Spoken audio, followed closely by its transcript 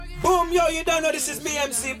Yo, you don't know this is me,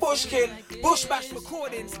 MC Bushkin, Bushbash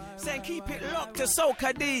Recordings, saying keep it locked to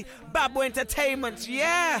Soca D, Babwah Entertainment,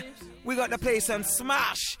 yeah. We got the place on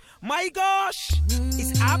smash. My gosh,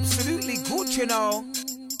 it's absolutely good, you know.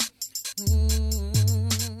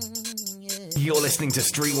 You're listening to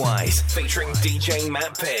Streetwise, featuring DJ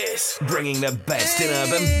Matt Pierce, bringing the best in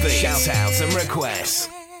urban beats, shout-outs and requests.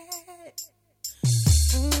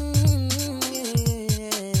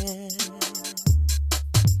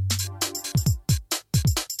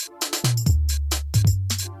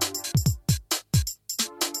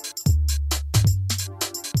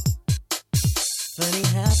 Funny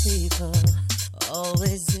how people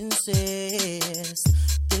always insist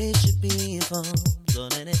they should be involved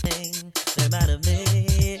on anything they might have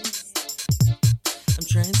missed. I'm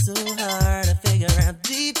trying so hard to figure out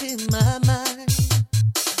deep in my mind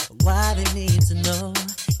why they need to know.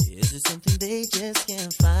 Is it something they just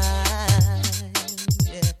can't find?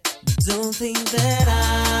 Yeah. Don't think that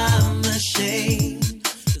I'm ashamed,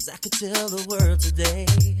 'cause I could tell the world today.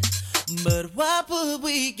 But what would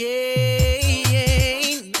we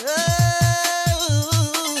gain? Oh,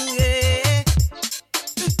 yeah.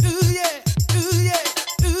 Ooh, yeah. Ooh, yeah.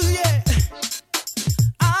 Ooh, yeah.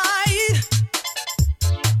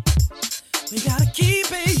 We gotta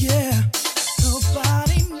keep it, yeah.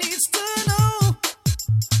 Nobody needs to know.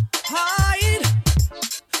 Hide.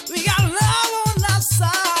 We got love on our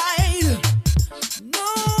side.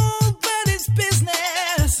 Nobody's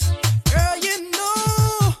business. Girl, you know.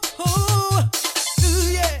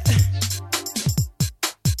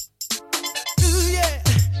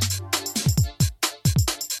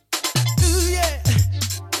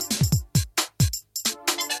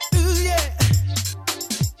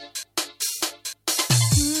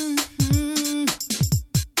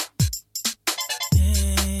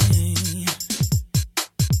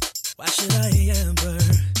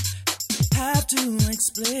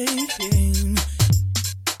 Explain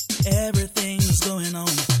everything's going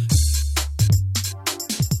on.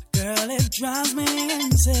 Girl, it drives me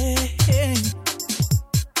insane.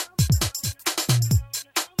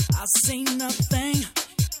 I see nothing.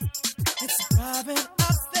 It's a private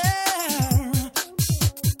affair.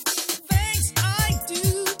 Things I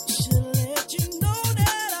do should let you know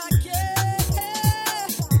that I care.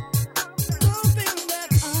 Don't feel that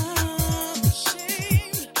I'm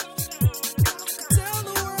ashamed. Tell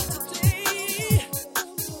the world today.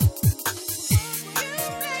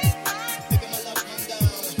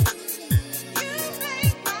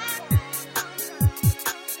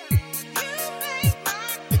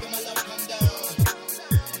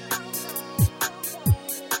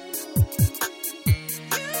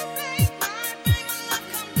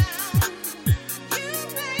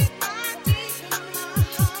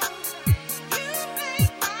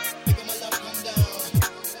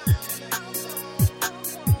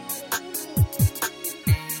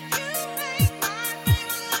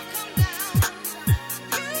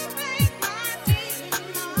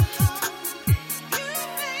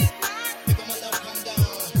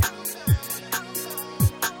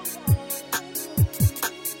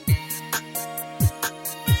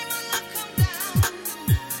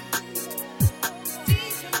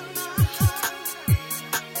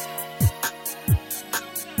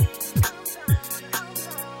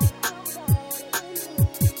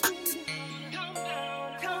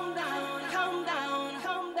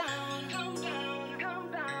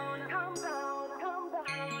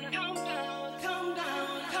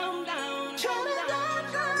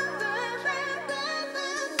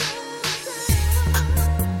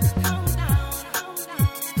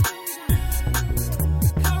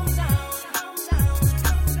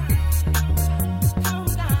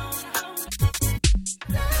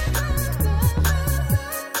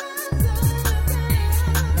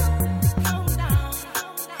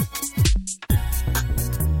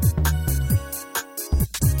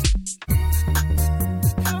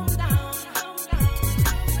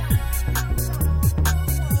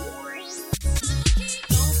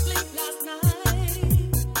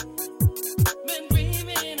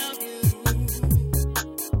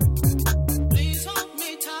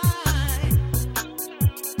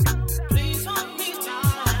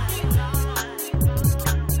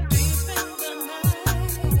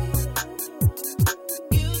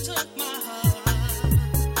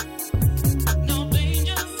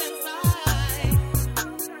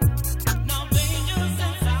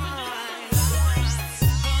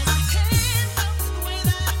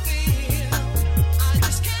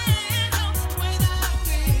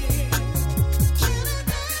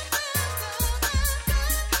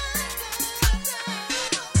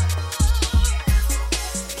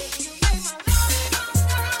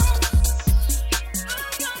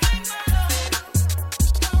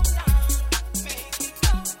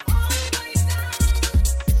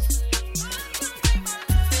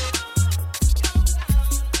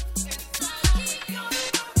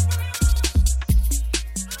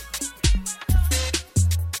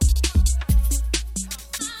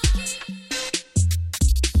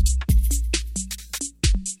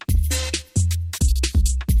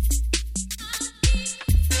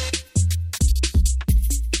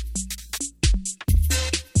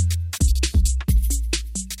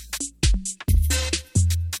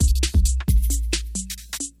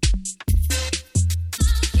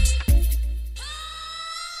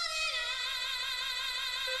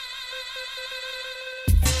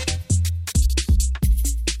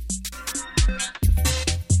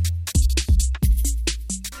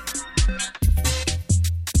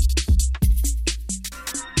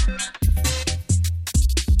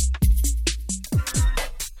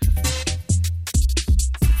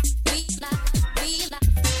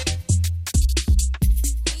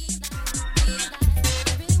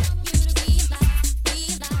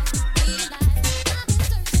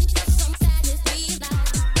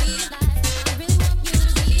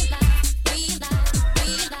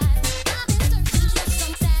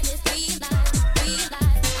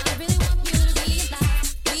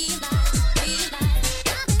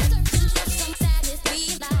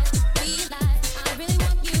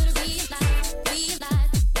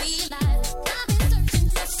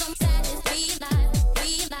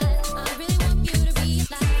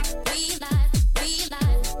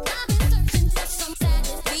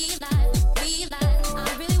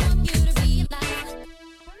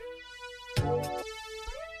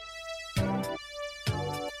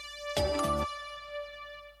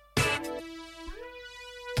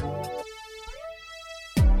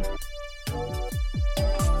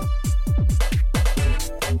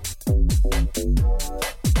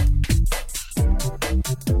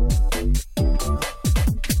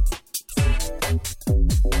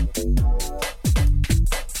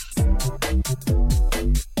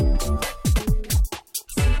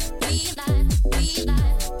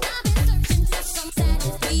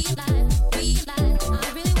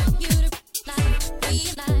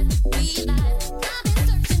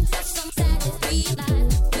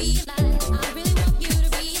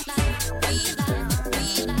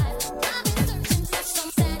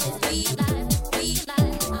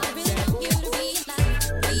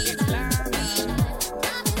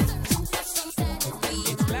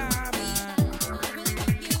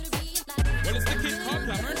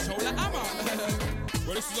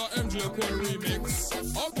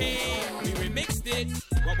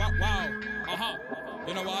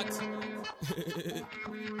 You know what?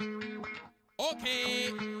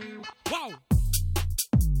 Okay. Wow.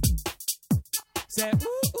 Say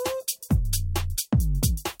ooh ooh.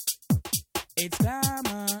 It's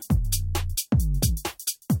glamour.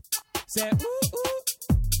 Say ooh ooh.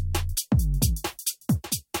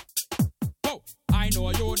 Whoa. I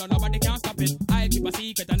know you, no nobody can stop it. I'll keep a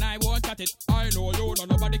secret and I won't cut it. I know you, no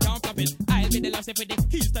nobody can stop it. I'll be the last for the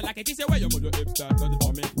keys to like it. This is where you move your hips, that does it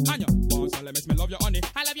for me. And your boss, so let me love you, honey.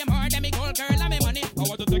 I love you more than me gold girl and me money. I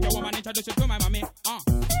want to take your woman, introduce you to my mommy.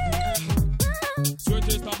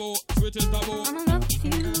 Sweetest taboo, sweetest taboo. I'm in love with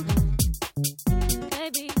you,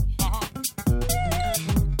 baby.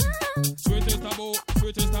 Sweetest taboo,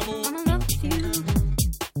 sweetest taboo. I'm in love with you,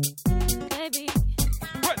 baby.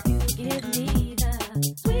 What? You give me the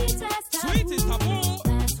sweetest taboo. Sweetest taboo.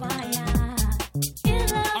 That's why I'm in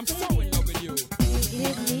love. I'm so in love with you. You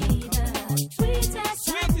give me the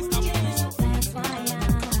sweetest taboo. That's why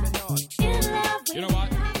I'm in love with you. Know what?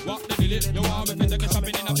 Walk the dilly. You want me to take a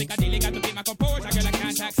shopping in a Piccadilly. Got to keep my composure, girl, I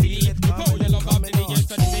can't taxi. Oh, you love up the DJ,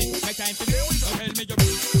 so this is my time to do. So tell me your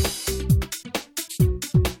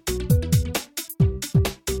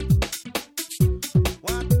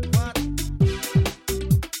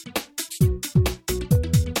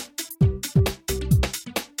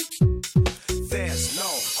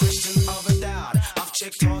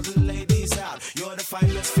checked all the ladies out. You're the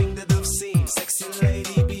finest thing that I've seen. Sexy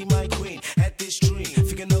lady, be my queen. Had this dream,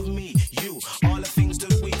 thinking of me, you. All the things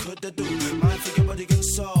that we could do. Mind, thinking, body, and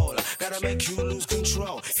soul. Gotta make you lose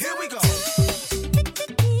control. Here we go.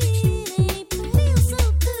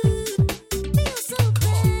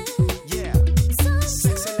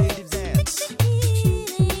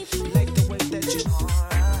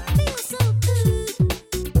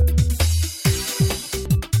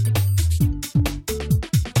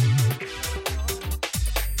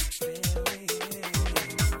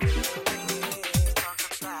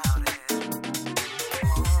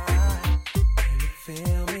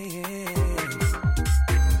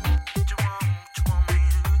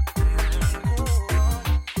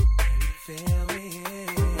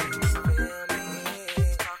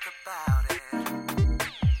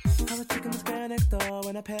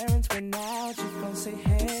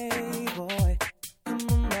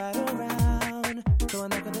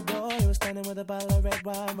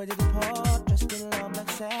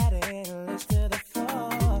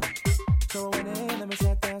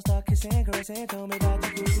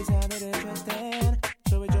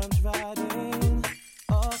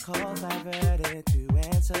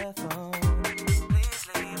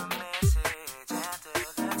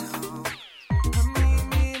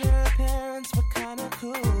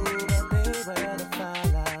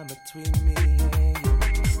 Between me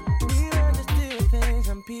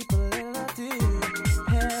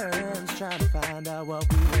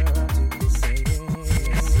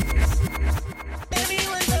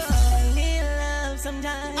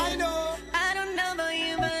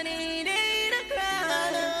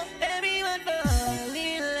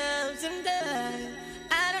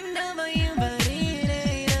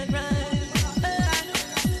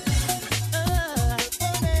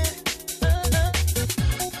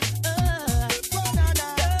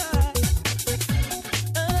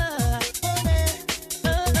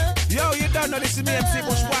know this is me, MC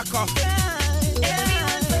Bushwhacker.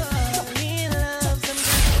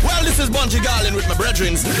 Well, this is Bunty Garlin with my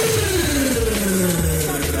brethren.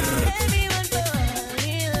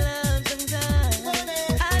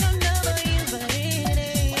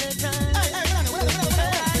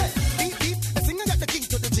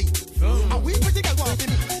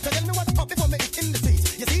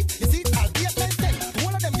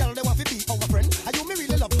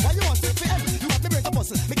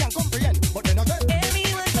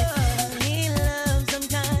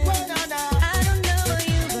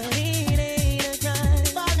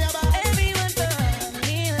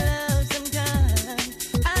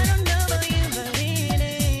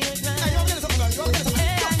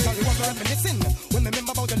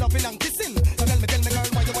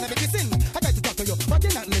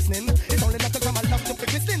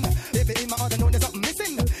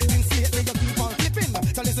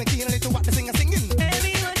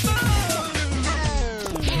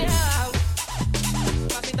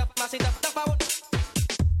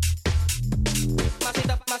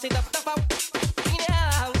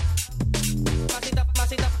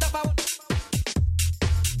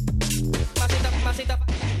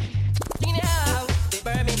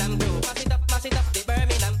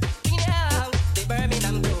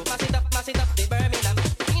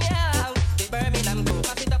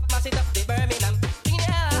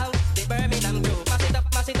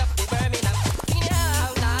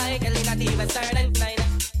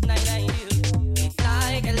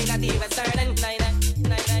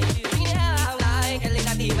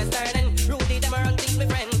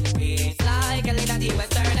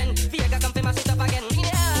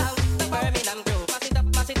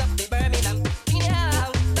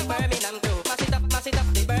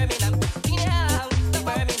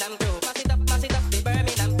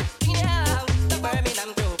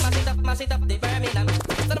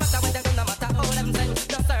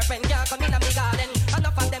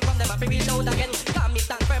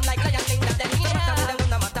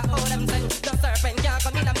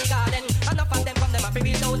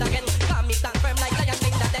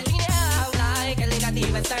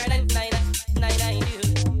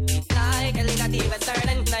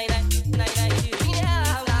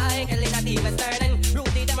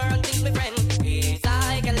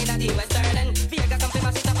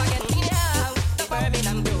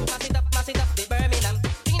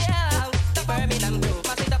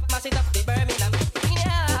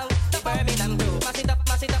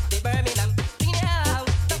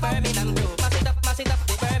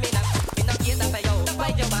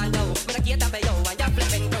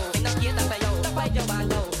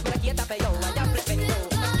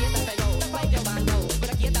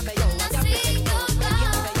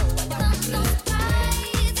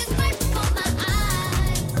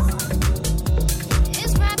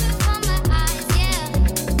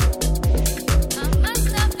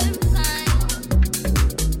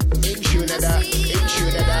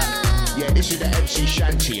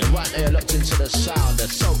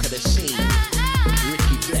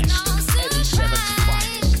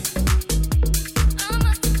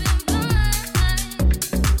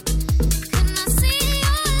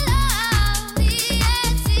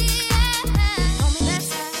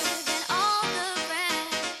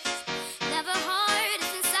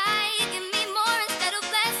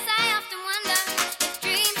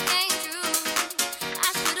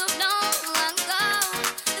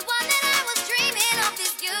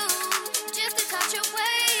 Just a touch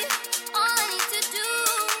away, all I need.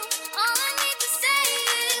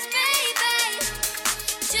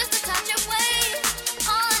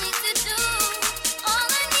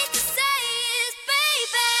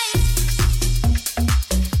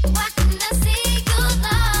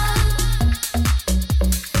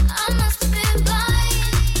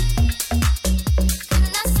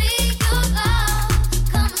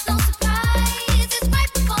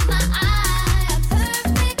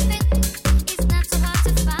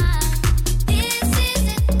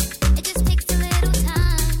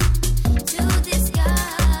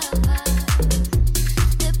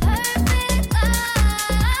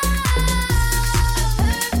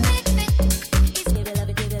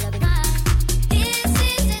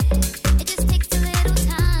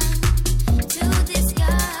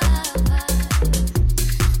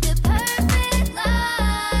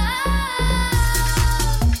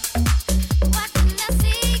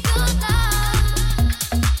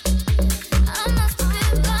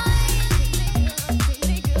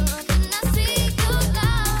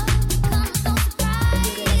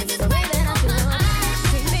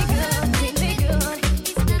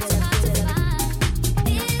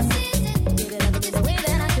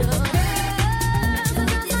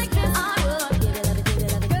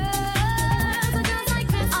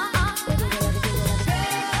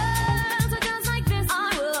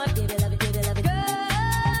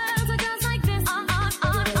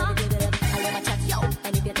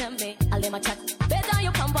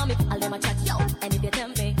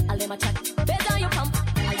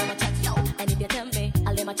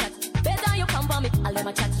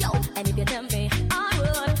 love me, I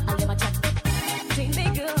would. All them a chat, treat me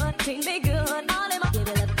good, treat me good. All them a give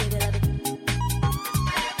it love, give it love.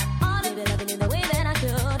 All them loving in the way that I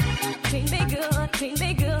should. Treat me good, treat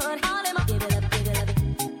me good. All them a give it love, give it love.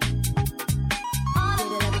 All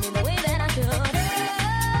them loving in the way that I should.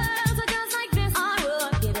 Girls are just like this, I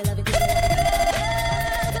would give it love, give it love.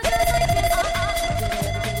 Girls are just like this,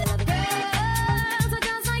 Girls are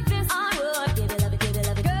just like this, I would give it love, give it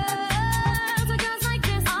love. Girls are just like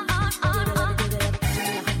this, give it love, give it love.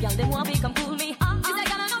 Y'all they want me come fool me. This I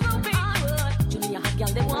got no groupie. Junior hot girl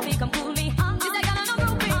they want me come fool me. This I got no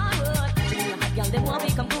groupie. Junior hot girl they want me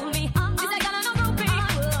come fool me. This I got no groupie.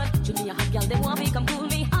 Junior hot girl they want me come fool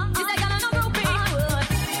me. This I got no groupie.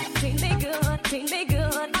 Treat me good, treat me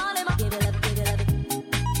good. All them a give it love, give it love.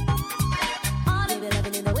 All them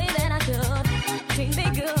loving in the way that I should. Treat me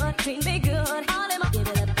good, treat me good. All them a give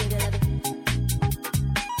it love, give it love.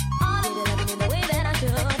 All them loving in the way that I should.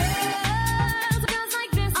 Girls are just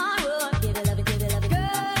like this, I would give it love, give it love.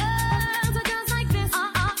 Girls are just like this,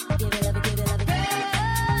 give it love, give it love.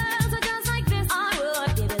 Girls are just like this, I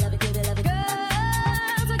would give it love, give it love.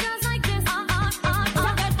 Girls are just like this,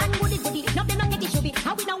 and woody woody, no them no get it should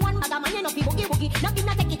how we no one bag a man you no fi boogie woogie, no him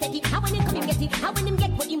no take it steady, how when him come him get it, how when him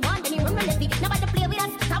get what him want then he run relentlessly, nobody play with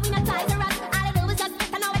us, how we not ties the rats, all I do is just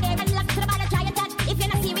turn over there and look to the ball and try and touch, if you're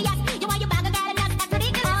not serious, you want your bag of girl and that's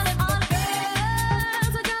ridiculous. all them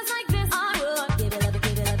girls are just like this, I would give it love,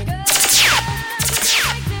 give it love. Girls are just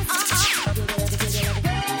like this, give it love, give it love.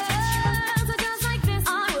 Girls are just like this,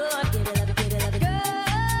 I would give it love, give it love.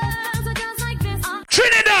 Girls are just like this,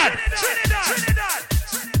 Trinidad!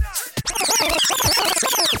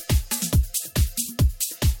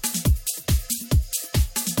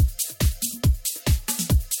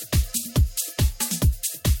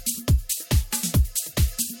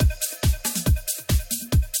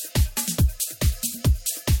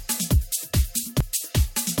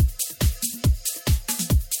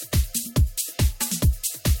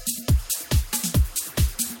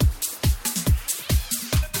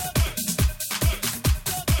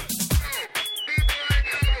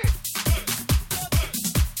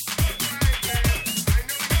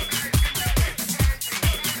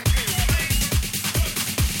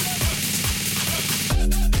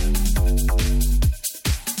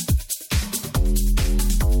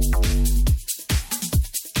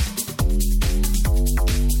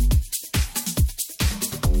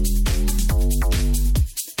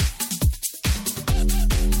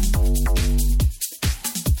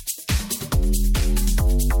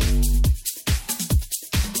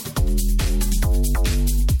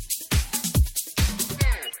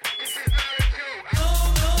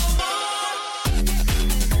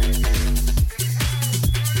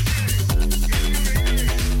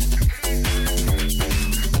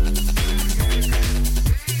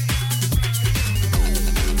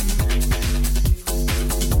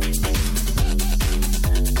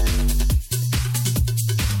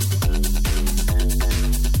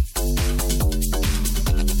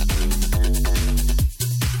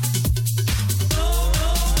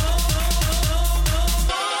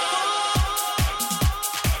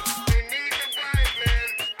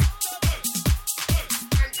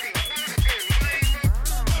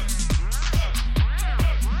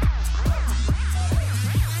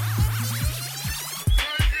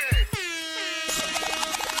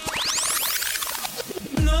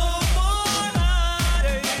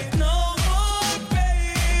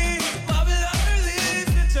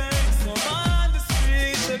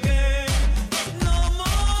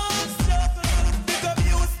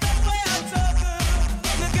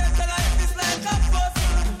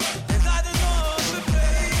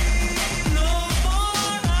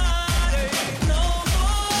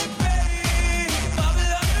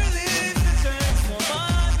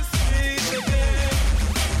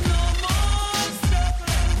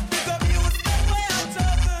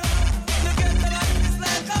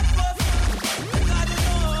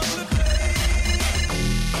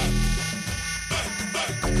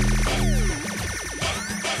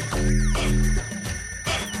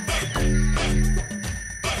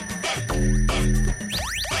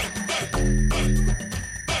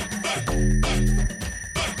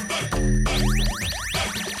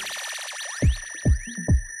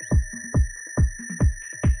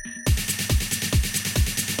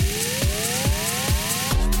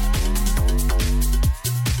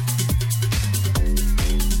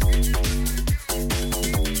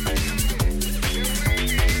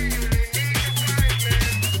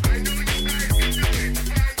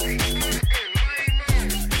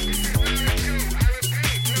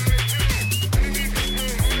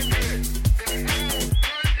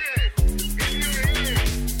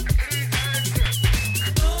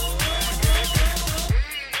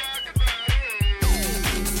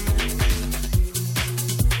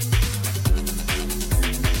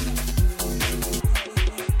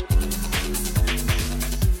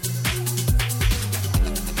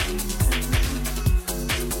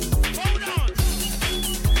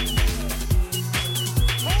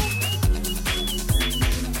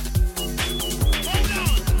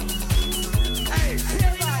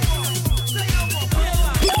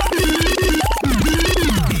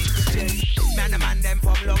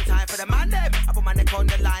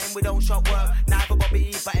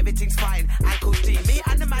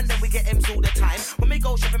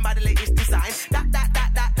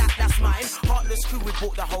 we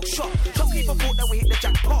bought the whole shop. Shopkeeper thought that we hit the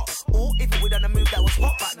jackpot. Or if we done a move that was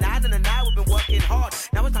hot. But now we've been working hard.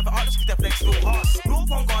 Now it's time for artists to flex real hard.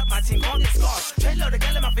 Rope on guard, my team can't get scarred. Train load the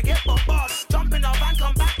gal, I forget bombard. Jump in our van,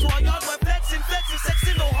 come back to our yard. We're flexing,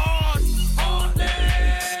 sexing, no hard.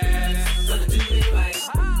 Heartless, gonna do it right.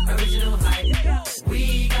 Original hype,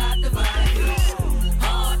 we got the vibe.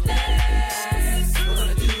 Heartless, we're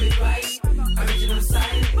gonna do it right. Original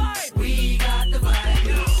side, we got the vibe.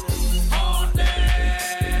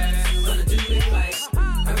 Heartless, gonna do it right.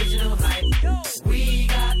 Original hype, we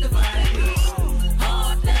got the vibe.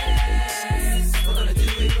 Heartless, we're gonna do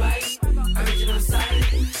it right. Original side,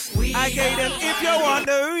 we I gave them, if you want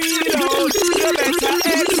the reload, you better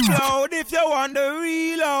explode. If you want the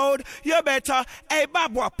reload, you better, hey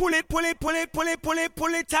Babwah, pull it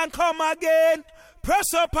and come again.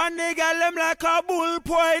 Press up on the gal them like a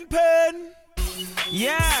ballpoint pen.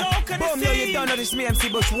 Yeah, boom, yo, you don't know this me MC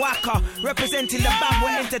Bushwhacker, representing the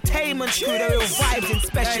Babwah Entertainment crew, the real vibes and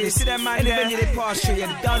specialists. See them man there, they pass through, you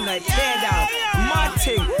done like tear down, mad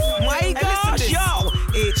thing. My gosh, yo,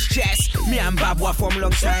 it's just me and Babwah from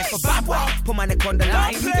long time for Babwah. Put my neck on the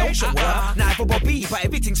line, we don't show up. Now for Bobby, but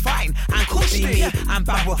everything's fine. And cushy me and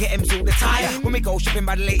Babwah get him all the time. When we go shopping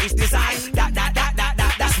by the latest design,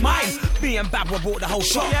 that's mine. Me and Babwah bought the whole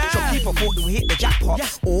shop. So people thought that we hit the jackpot.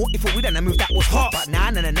 Or if we done a move that was hot. But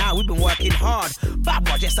nah, we've been working hard.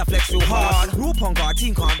 Babwah just a flex real hard. Rope on guard,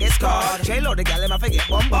 team can't get scarred. J-Lo the gal, I forget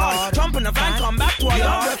bombard. Jump in the van, come back to our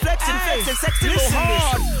yard. We're flexing, sexing real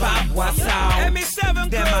hard. Babwah sound. M7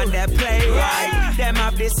 them and they play right. Them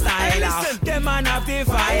have the style. Them and have the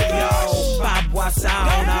vibe, yo. Babwah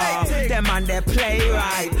sound. Them and they play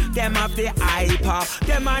right. Them have the hyper.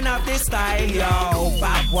 Them and have the style, yo.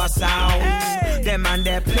 Babwah sound. Them and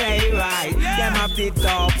they play right. Them have the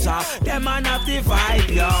dubs. Them and have the vibe,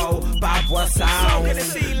 yo. Babwah sound.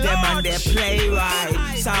 Them and they play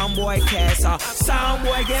right. Sound boy Kessa. Sound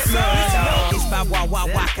boy get murdered. It's Babwah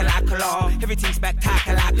whack-a-lack-a-law. Everything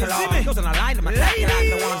spectacular-law. Goes on a line of my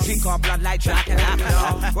tack-a-lack-a-law. Drink our blood like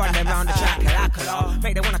track-a-lack-a-law. Run them round the track-a-lack-a-law.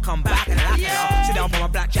 Make them wanna come back-a-lack-a-law. Sit down for my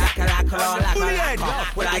black jack-a-lack-a-law.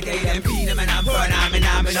 Well, I gave them beat them and I'm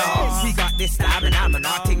phenomenal. We got this stamina,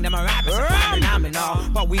 ting them a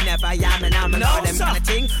rabbit, but we never yamming, them kind of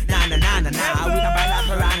ting. Nah. We don't buy like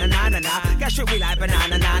piranha, Guess what we like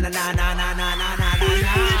banana,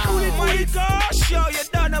 My gosh, yo, you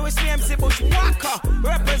don't know it's me MC Bushwhacker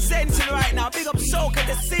representing right now. Big up Soca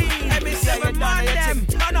the scene. M7 man them,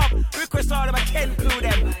 turn up. Request all of my Ken crew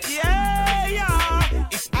them. Yeah.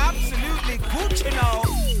 It's absolutely good, you know.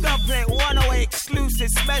 Don't play 108 exclusive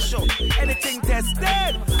special. Anything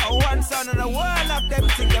tested. One sound in the world of them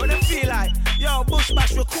things. What they feel like? Yo, Bush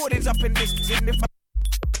Bash recordings up in this.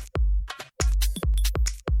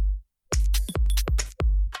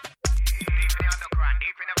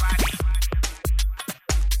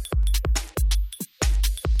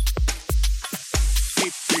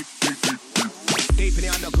 Deep in the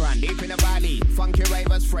underground, deep in the valley. Funky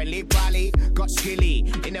ravers, friendly pally. Got skilly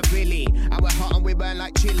in the billy. And we're hot and we burn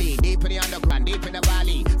like chili. Deep in the underground, deep in the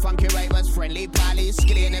valley. Funky ravers, friendly pally.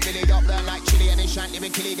 Skilly in the billy, got burn like chili. And they shan't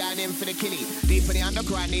even killy, going in for the killy. Deep in the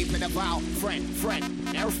underground, deep in the vow. Friend.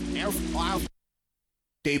 Wow.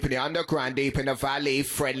 Deep in the underground, deep in the valley.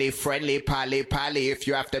 Friendly, pally. If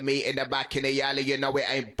you have to meet in the back in the alley, you know it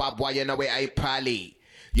ain't Babwah, you know it ain't pally.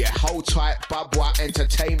 Yeah, hold tight, Babwah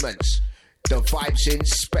Entertainments. The vibes in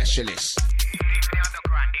specialists. Deep in the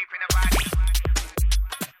underground, deep in the valley.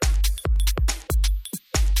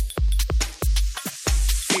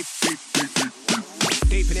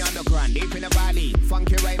 Deep in the underground, deep in the valley.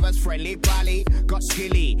 Funky ravers, friendly pally. Got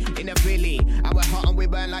skilly in the billy. And we're hot and we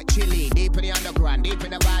burn like chili. Deep in the underground, deep in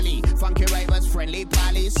the valley. Funky ravers, friendly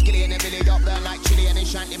pally. Skilly in the billy, got burn like chili. And they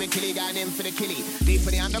shan't even killy, going in for the killy. Deep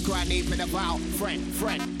in the underground, deep in the vow. Friend,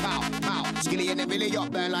 pow. Skilly in the billy,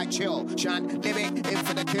 got burn like chill. Shan't living in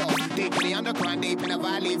for the kill. Deep in the underground, deep in the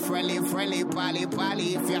valley. Friendly,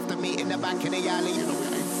 pally. If you have to meet in the back in the alley, you know we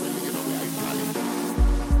ain't friendly, you know we ain't pally.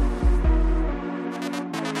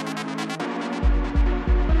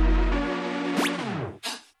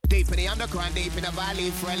 Deep in the underground, deep in the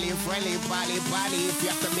valley, friendly, pally. If you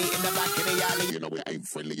have to meet in the back in the alley, you know we ain't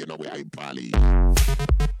friendly, you know we ain't pally.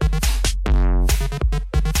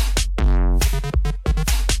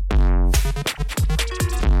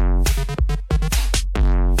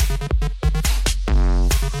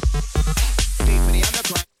 Deep in the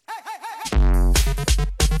underground.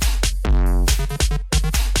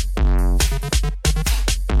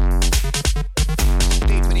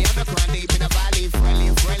 Deep in the underground, deep in the valley, friendly,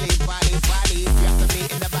 pally. If you have to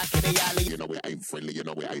meet in the back in the alley, you know we ain't friendly, you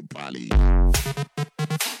know we ain't pally.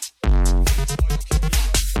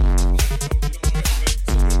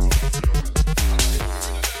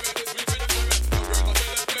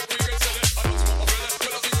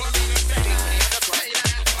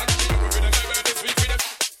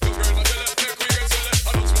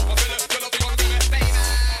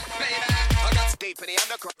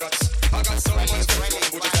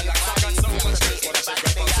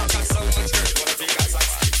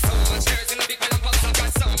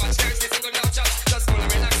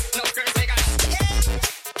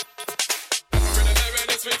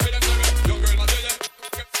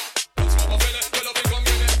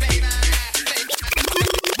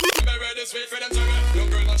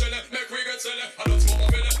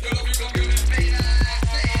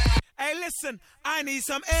 Listen, I need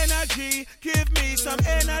some energy. Give me some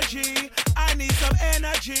energy. I need some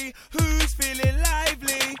energy. Who's feeling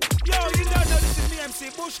lively? Yo, you don't know this is me, MC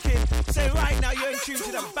Bushkin. Say right now you're in tune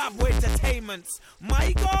to the Babwah Entertainments.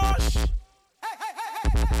 My gosh.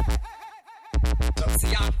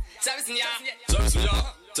 Servicing ya,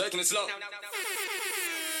 taking it slow.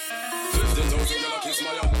 15,000 in a kiss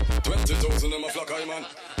my yard, 20,000 in my flock eye man.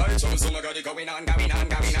 I trouble some I got it going on.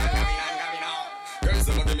 Girls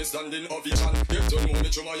them a give me standing ovation. Get to know me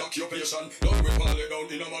through my occupation. Don't whip and lay down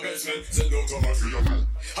in my basement. Send out to my fear man.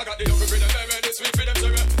 I got the love for them, baby. This week for them,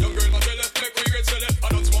 sorry. Young girl, my jelly, make we get silly. I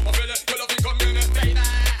don't smoke my belly, you love me, come near me, baby.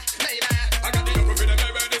 I got the love for them,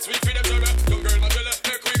 baby. This week for them, sorry. Young girl, my jelly,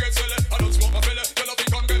 make we get silly. I don't smoke my belly, you love me,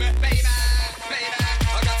 come near me, baby.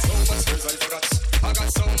 I got so much girls I forgot. I got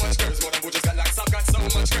so much girls, more than butchers got locks. I've got so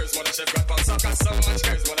much girls, more than chef got pumps. I've got so much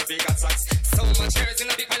girls, more than fee got socks. So much girls in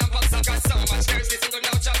the big pile of pumps. I've got so much girls, listen to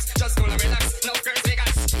no chops. Just cool and relax, no girls we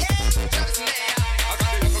got. Yeah, just me. I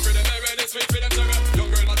got the love for them, baby. This week for them, sorry. Young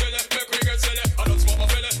girl, my jelly, make we get silly. I don't smoke my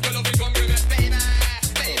belly, you love me, come with me, baby.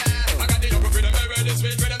 I got the love for them, baby. This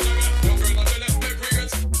week for them, sorry. Young girl, my jelly, make we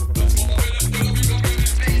get. Don't smoke my belly, you love me, come with me,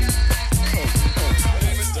 baby. My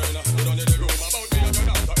name is Turner. You don't need a room about me. I don't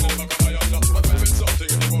have to never come my under. But when it's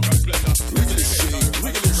something in the book and splendor. Wiggly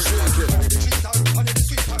shake it. I need the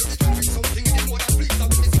sweet part. Something in the more than bleak. I'm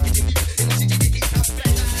missing it in the city.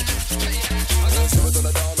 I got some of the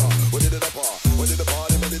dollar. When did it up? When did the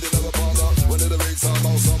party? When did it ever bother? When did the race out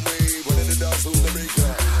about some way? When did it dance to the breaker?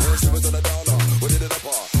 When some of the dollar. When did it up?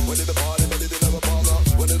 When did the party? When did it ever bother?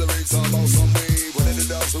 When did the race out about some way? When did it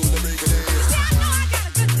dance to the breaker?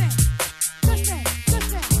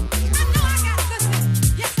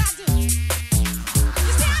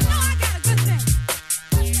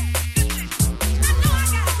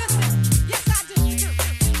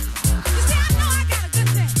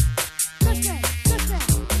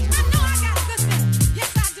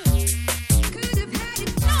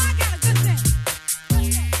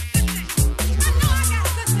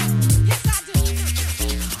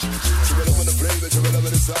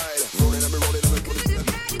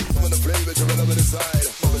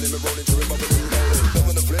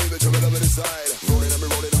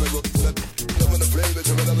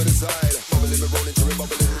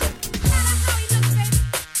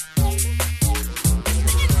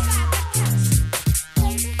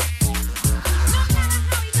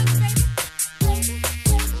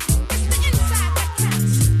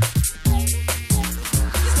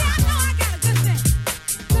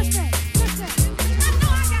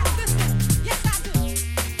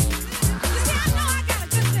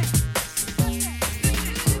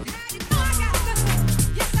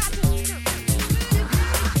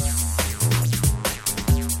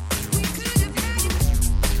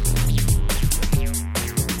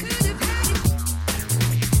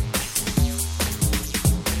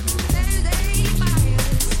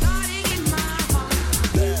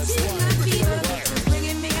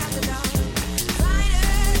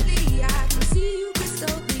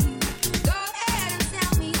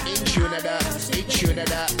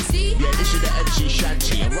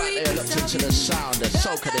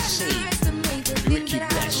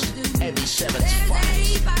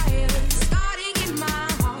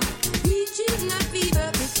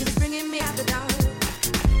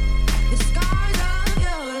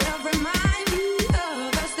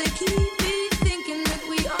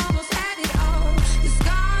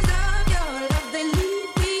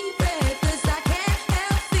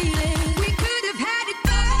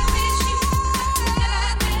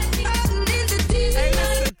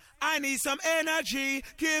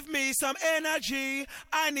 Give me some energy.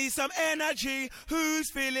 I need some energy. Who's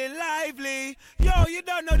feeling lively? Yo, you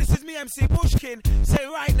don't know this is me, MC Bushkin. Say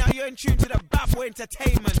right now you're in tune to the Babwah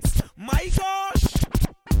Entertainment. My gosh.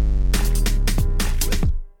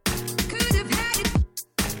 Could have had it.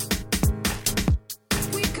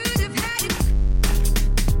 We could have had it.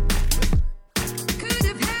 Could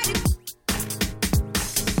have had it.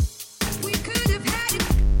 We could have had it.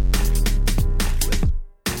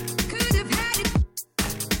 Could have had it.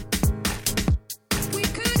 We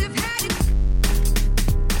could have had it.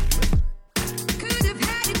 Could have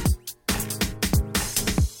had it.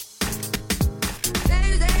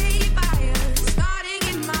 Thursday fire starting.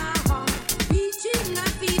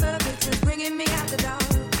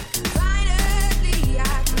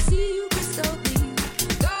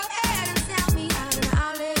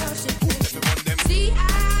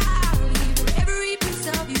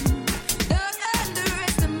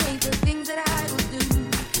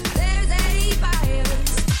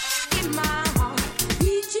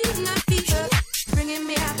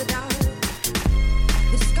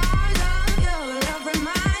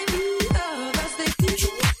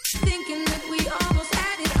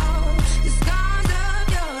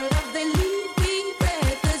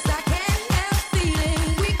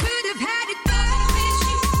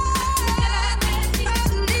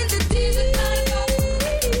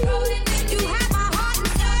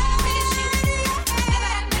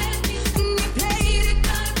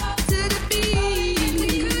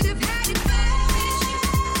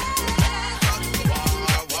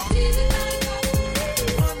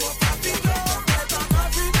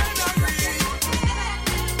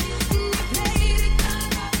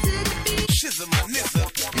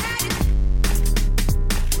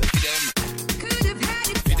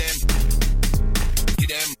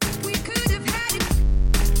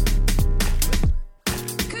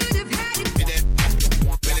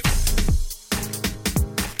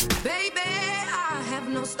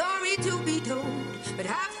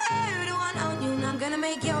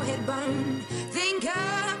 burn. Think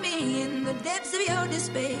of me in the depths of your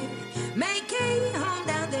despair. Make a home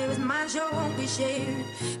down there as mine sure won't be shared.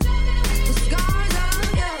 The scars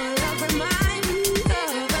of your love remind me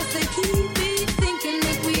of us. They keep me thinking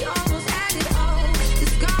that we almost had it all. The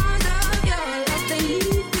scars of your love, they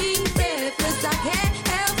leave me breathless. I can't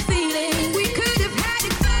help feeling we could have had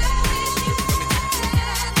it all.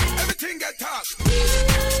 Everything get tough.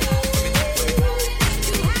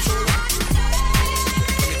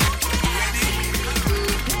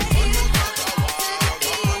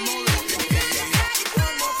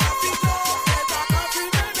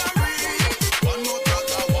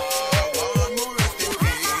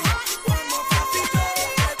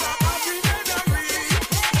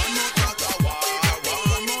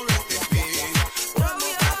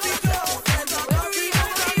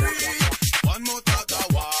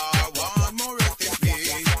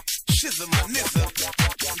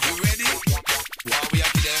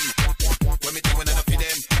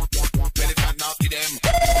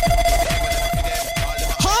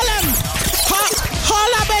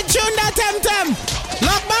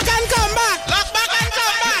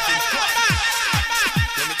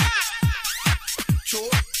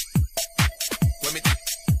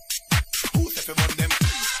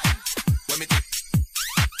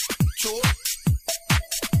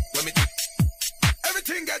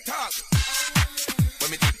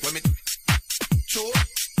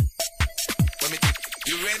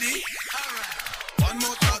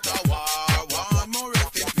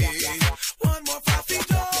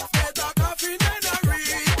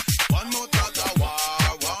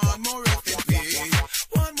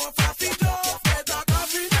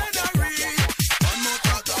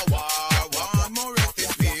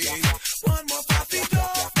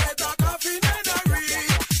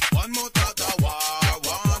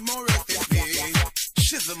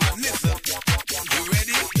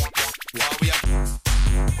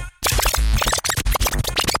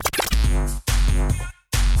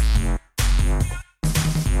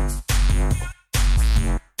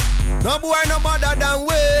 No boy no better than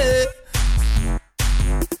we.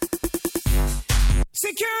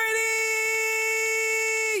 Security!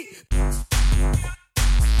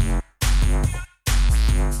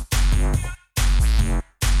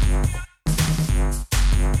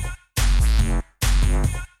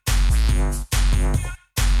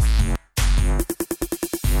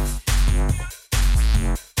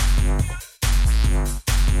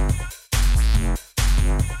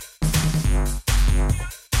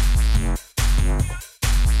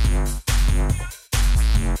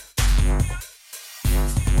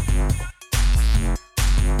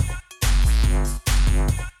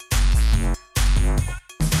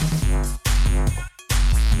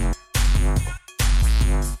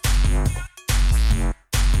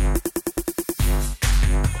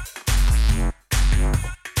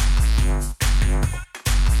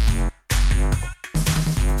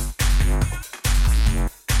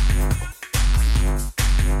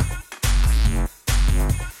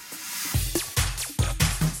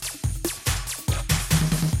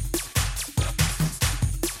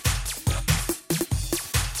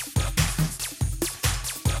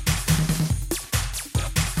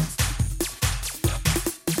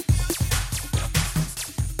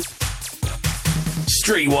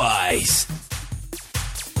 Streetwise.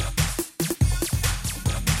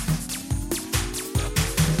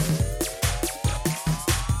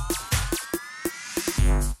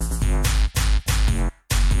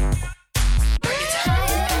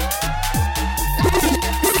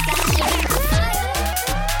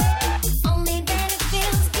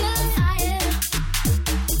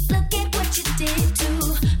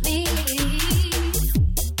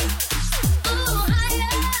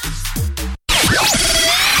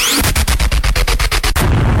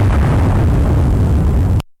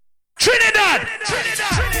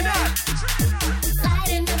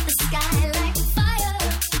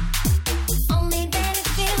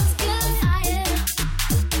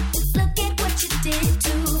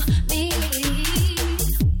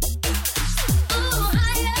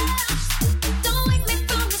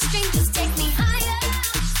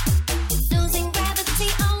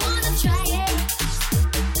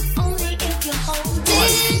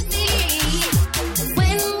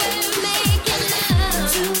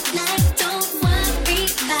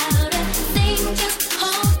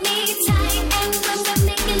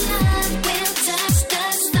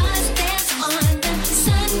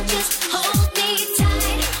 Just hold me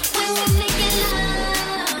tight.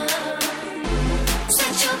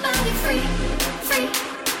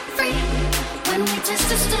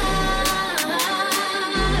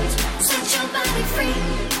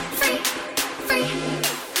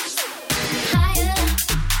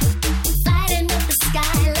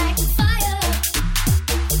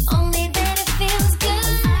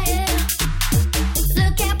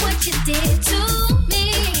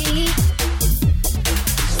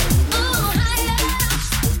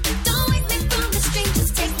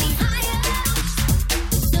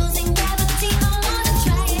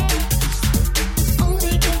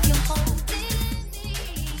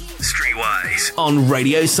 on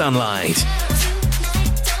Radio Sunlight.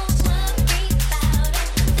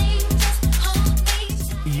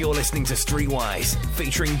 You're listening to Streetwise,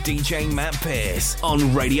 featuring DJ Matt Pierce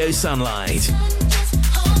on Radio Sunlight.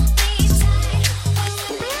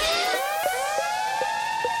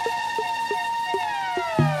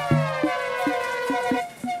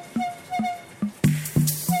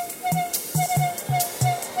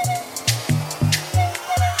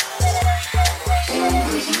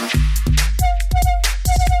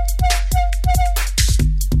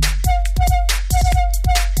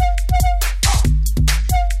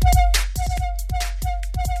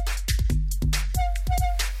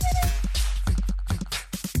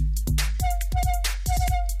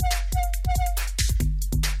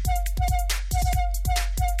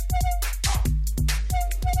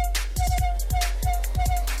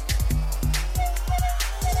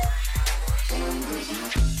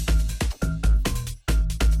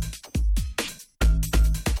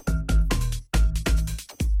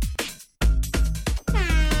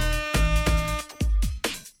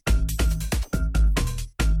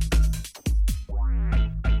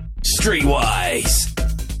 Streetwise.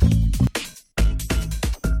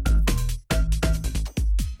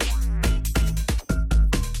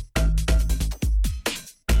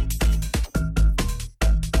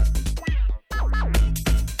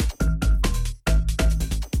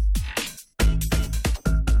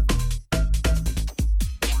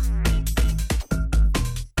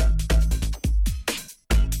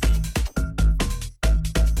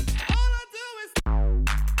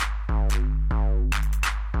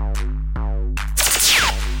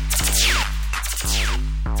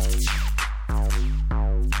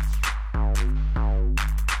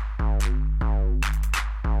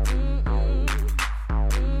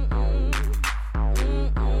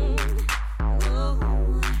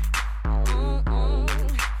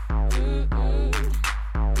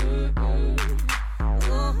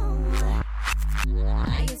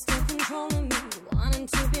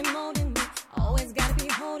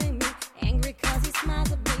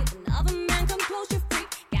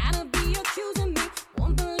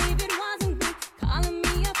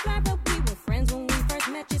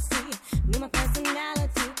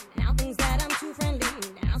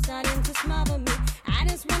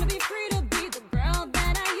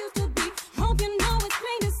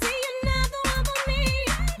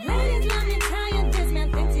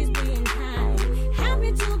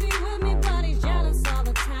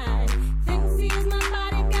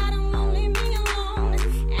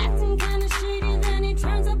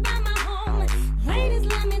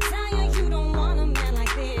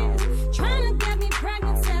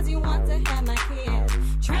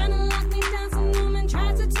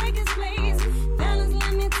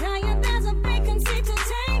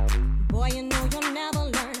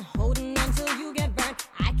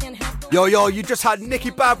 Yo, you just had Nicky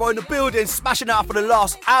Babwah in the building, smashing out for the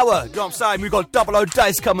last hour. You know what I'm saying? We've got 00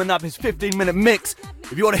 Days coming up, his 15-minute mix.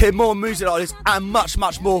 If you want to hear more music like this and much,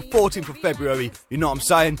 much more, 14th of February, you know what I'm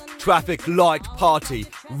saying? Traffic Light Party.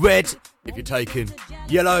 Red, if you're taking.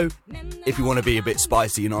 Yellow, if you want to be a bit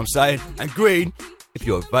spicy, you know what I'm saying? And green, if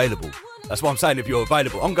you're available. That's what I'm saying, if you're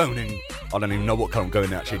available. I'm going in, I don't even know what colour I'm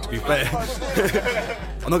going in, actually, to be fair.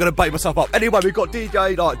 I'm not going to bait myself up. Anyway, we've got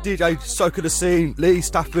DJ Soca the Scene, Lee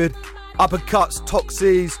Stafford, Uppercuts,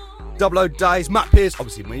 Toxies, 00 Days, Matt Pierce,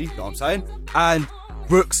 obviously me, you know what I'm saying, and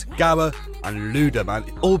Brooks, Gower, and Luda, man.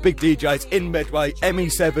 All big DJs in Medway,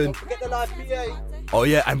 ME7. Don't forget the live PA. Oh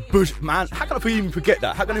yeah, and Bush, man, how can I even forget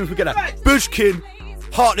that? Bushkin,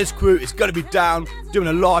 Heartless Crew is going to be down, doing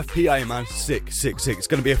a live PA, man. Sick. It's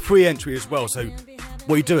going to be a free entry as well, so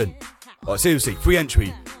what are you doing? Oh, seriously, free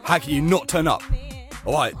entry. How can you not turn up?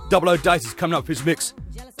 Alright, 00 Days is coming up for his mix.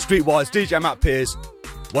 Streetwise, DJ Matt Pierce,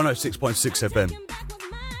 106.6 FM.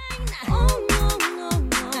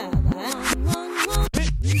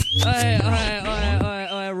 Hey,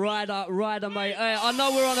 rider, mate. Hey, I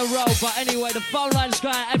know we're on a roll, but anyway, the phone line's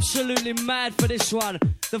going absolutely mad for this one.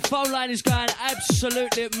 The phone line is going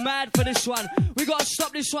absolutely mad for this one. We got to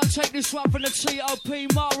stop this one, take this one from the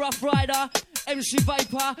TOP, Mark Rough Rider, MC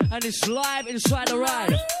Vapor, and it's live inside the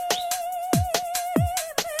ride.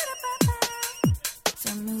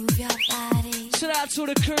 Move your body. Shout out to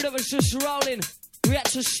the crew that was just rolling. We had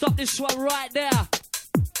to stop this one right there.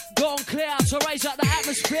 Go on clear to raise up the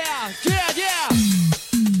atmosphere. Yeah.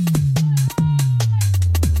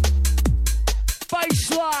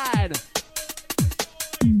 Baseline.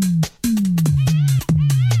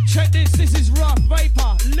 Check this is Rough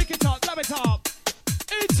Vapor. Lick it up, love it up.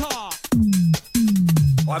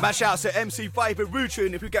 Alright, man, shout out to MC Vapor,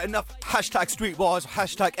 Routine. If we get enough hashtag Streetwise,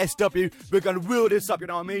 hashtag SW, we're going to wheel this up, you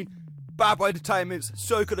know what I mean? Babwah Entertainment's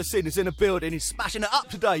Circle the Scene is in the building. He's smashing it up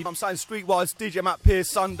today. You know what I'm saying? Streetwise, DJ Matt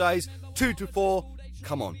Pierce, Sundays, 2 to 4.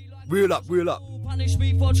 Come on, reel up, reel up. Punish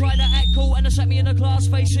me for trying to act cool and they set me in the class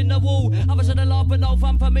facing the wall. Others had a laugh but no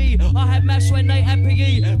fun for me. I had maths when they had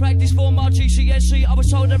PE. Practice for my GCSE. I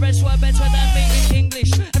was told the rest were better than me in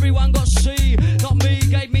English. Everyone got C, not me,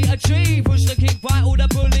 gave me a G. Pushed the kick by all the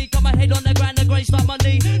bully. Got my head on the ground, the grades like my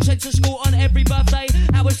knee. Sent to school on every birthday.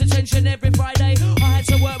 Hours detention every Friday. I had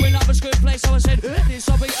to work when I was good place. So I said, this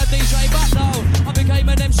I'll be a DJ. But no, I became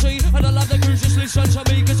an MC. And I love the crews just listen to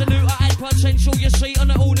me. Cause I knew I had potential, you see.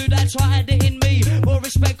 And I all knew that I had it in me. More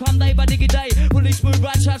respect come day by diggy day. Police move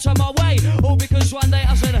right out of my way. All because one day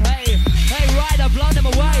I said, hey, hey, Ryder, blow them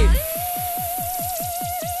away.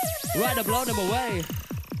 Ryder, blow them away.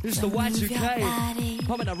 This is the Y2K.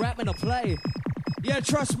 I'm in a rap and a play. Yeah,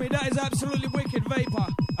 trust me, that is absolutely wicked vapor.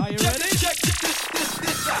 Are you ready?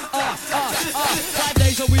 5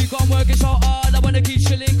 days a week I'm working so hard. I wanna keep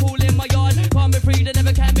chilling, cool in my yard. Can't be free, they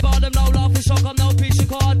never can be barred. No laughing stock, I'm no piece of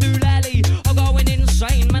card. Do lally, I'm going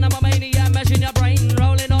insane. Man, I'm a maniac, imagine your brain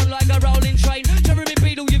rolling on like a rolling train. Jeremy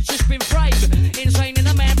Beadle, you've just been framed. Insane in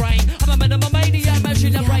the man brain. I'm a maniac,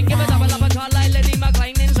 imagine your brain. Give it up, I love a car like Lenny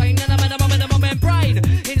McLean. Insane in the man brain.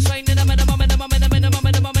 Insane in the man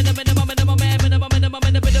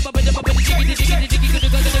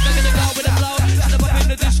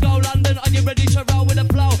London, are you ready to roll with a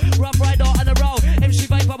flow? Rough rider on a roll. MC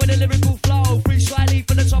Vapor with a lyrical flow. Freestyle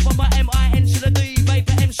from the top of my M-I-N to the D.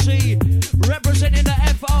 Vapor MC. Representing the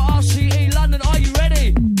F-O-R-C-E. London, are you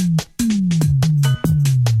ready?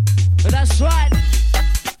 That's right.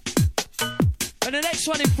 And the next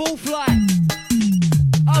one in full flight.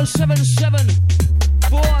 077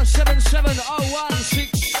 477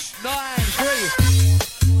 01693.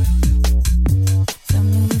 So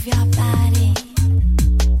move your body.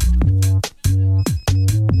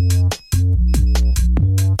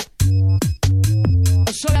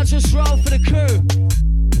 So I just roll for the crew.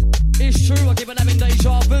 It's true, I keep on having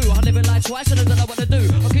deja vu. I live in life twice and I don't know what to do.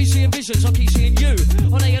 I keep seeing visions, I keep seeing you.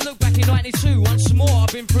 Oh, now you look back in 92. Once more,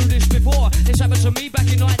 I've been through this before. This happened to me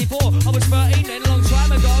back in 94. I was 13 then, a long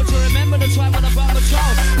time ago. To remember the time when I brought my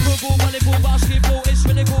child. Football, volleyball, basketball. It's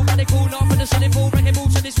really cool, radical. Not for the sunny ball. Wrecking ball,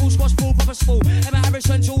 tennis ball, squash ball, proper school. Emma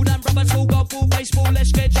Harrison, Jordan, rubber tool, golf ball, baseball.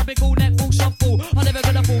 Let's get tropical, netball, softball. I never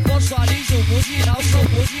gonna